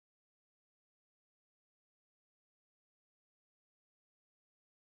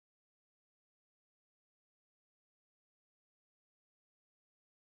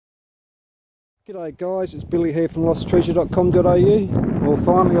G'day guys, it's Billy here from losttreasure.com.au. Well,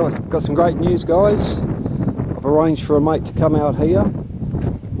 finally I've got some great news, guys. I've arranged for a mate to come out here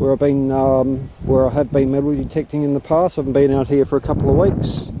where I have been metal detecting in the past. I've been out here for a couple of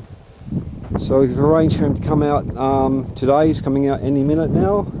weeks, so we've arranged for him to come out today. He's coming out any minute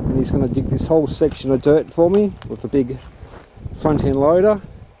now, and he's going to dig this whole section of dirt for me with a big front end loader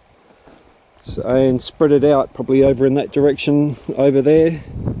and spread it out probably over in that direction over there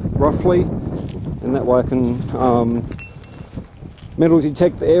roughly, and that way I can metal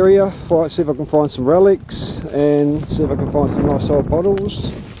detect the area, see if I can find some relics and see if I can find some nice old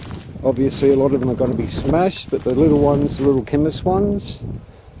bottles. Obviously a lot of them are going to be smashed, but the little ones, the little chemist ones,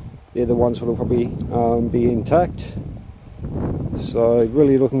 they're the ones that will probably be intact. So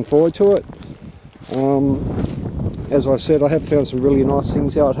really looking forward to it. As I said, I have found some really nice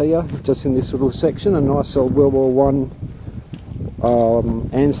things out here, just in this little section. A nice old World War I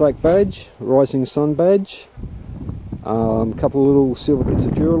Anzac badge, Rising Sun badge, a couple of little silver bits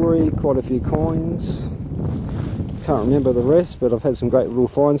of jewellery, quite a few coins. Can't remember the rest, but I've had some great little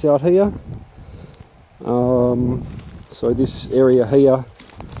finds out here. So this area here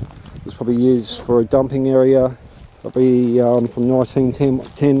was probably used for a dumping area, probably from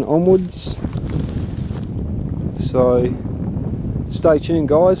 1910 onwards. So stay tuned,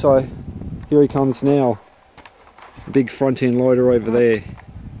 guys. Here he comes now. Big front end loader over there.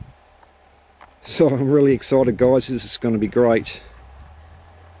 So I'm really excited, guys. This is going to be great.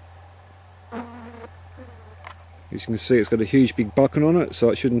 As you can see, it's got a huge big bucket on it, so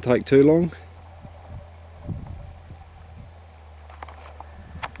it shouldn't take too long.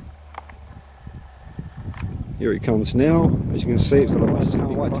 Here he comes now. As you can see, it's got a must. Can't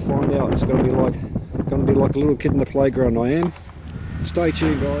wait to find out. It's going to be like a little kid in the playground. I am. Stay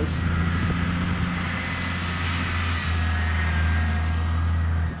tuned, guys.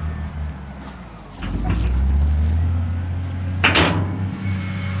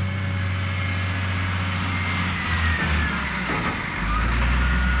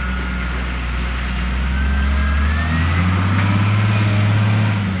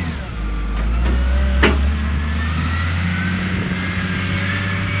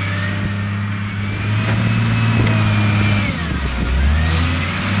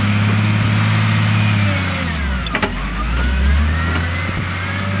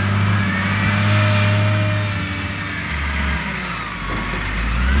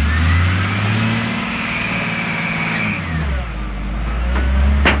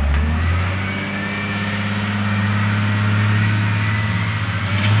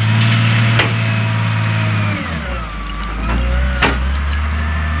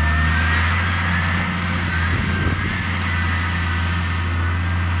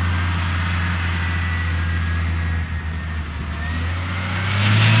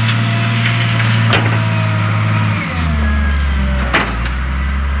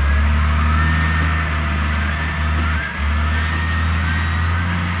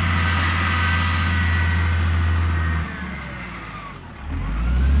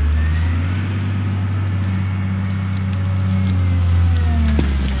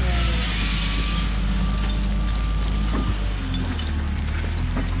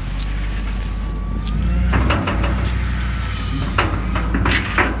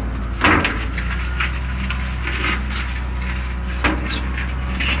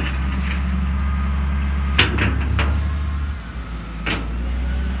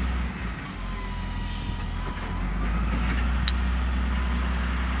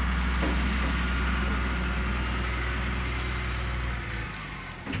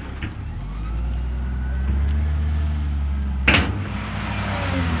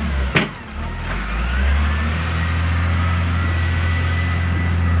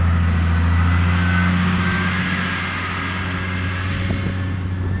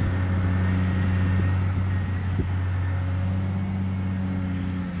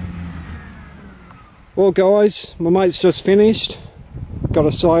 Well guys, my mate's just finished.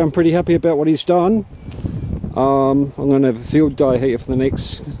 Gotta say, I'm pretty happy about what he's done. I'm going to have a field day here for the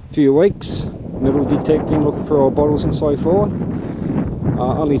next few weeks, metal detecting, looking for old bottles and so forth.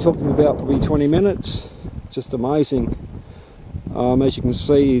 Only took him about probably 20 minutes. Just amazing. As you can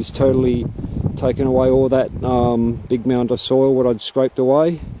see, he's totally taken away all that big mound of soil what I'd scraped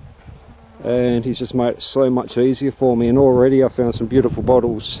away, and he's just made it so much easier for me. And already I found some beautiful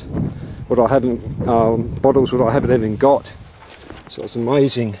bottles what I haven't even got. So it's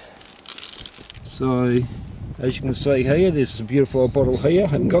amazing. So as you can see here, there's a beautiful old bottle here. I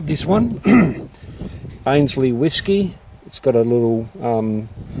haven't got this one. Ainsley whiskey. It's got a little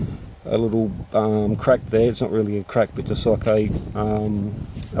crack there. It's not really a crack, but just like a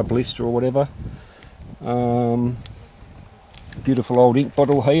blister or whatever. Beautiful old ink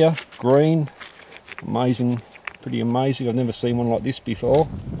bottle here, green, amazing, pretty amazing. I've never seen one like this before.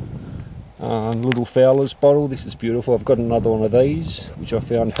 Little Fowler's bottle, this is beautiful. I've got another one of these which I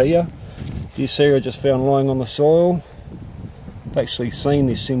found here. This here I just found lying on the soil. I've actually seen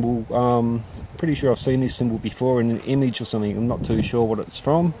this symbol, pretty sure I've seen this symbol before in an image or something. I'm not too sure what it's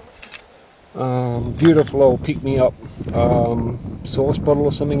from. Beautiful old pick-me-up sauce bottle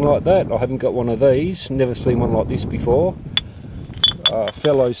or something like that. I haven't got one of these, never seen one like this before.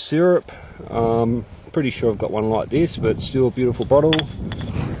 Fellows syrup, pretty sure I've got one like this, but still a beautiful bottle.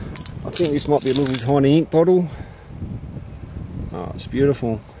 I think this might be a little tiny ink bottle. Oh, it's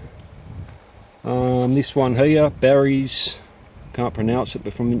beautiful. This one here, Barry's, can't pronounce it,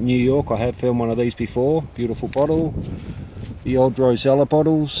 but from New York. I have found one of these before. Beautiful bottle. The old Rosella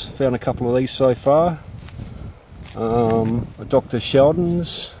bottles, found a couple of these so far. A Dr.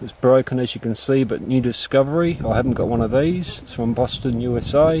 Sheldon's, it's broken as you can see, but new discovery. I haven't got one of these. It's from Boston,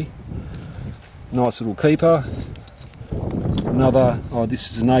 USA. Nice little keeper. Another, oh,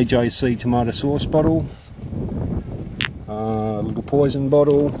 this is an AJC tomato sauce bottle. A little poison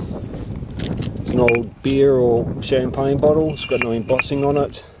bottle. It's an old beer or champagne bottle. It's got no embossing on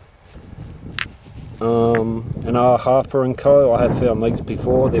it. An R. Harper & Co. I have found these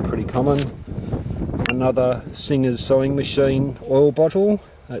before, they're pretty common. Another Singer's sewing machine oil bottle,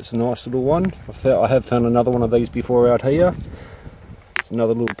 that's a nice little one. I have found another one of these before out here. It's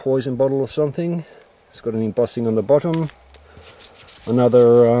another little poison bottle or something. It's got an embossing on the bottom.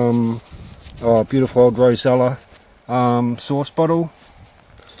 Another oh, beautiful old Rosella sauce bottle.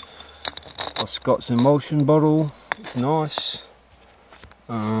 A Scott's emulsion bottle, it's nice.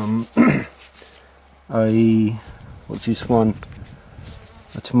 What's this one?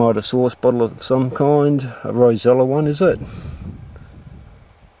 A tomato sauce bottle of some kind, a Rosella one, is it?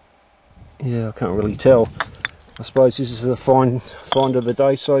 Yeah, I can't really tell. I suppose this is the find of the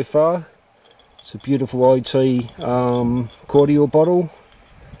day so far. It's a beautiful OT cordial bottle.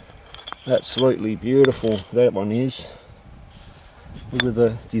 Absolutely beautiful, that one is. Look at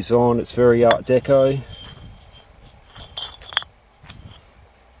the design, it's very Art Deco.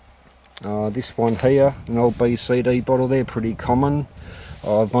 This one here, an old BCD bottle there, pretty common.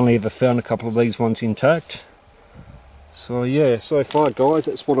 I've only ever found a couple of these ones intact. So yeah, so far guys,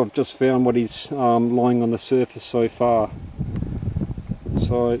 that's what I've just found, what is lying on the surface so far.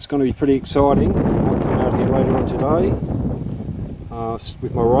 So it's going to be pretty exciting. I'll come out here later on today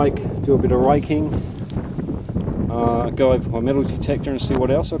with my rake, do a bit of raking, go over my metal detector and see what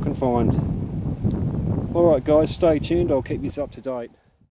else I can find. Alright guys, stay tuned, I'll keep you up to date.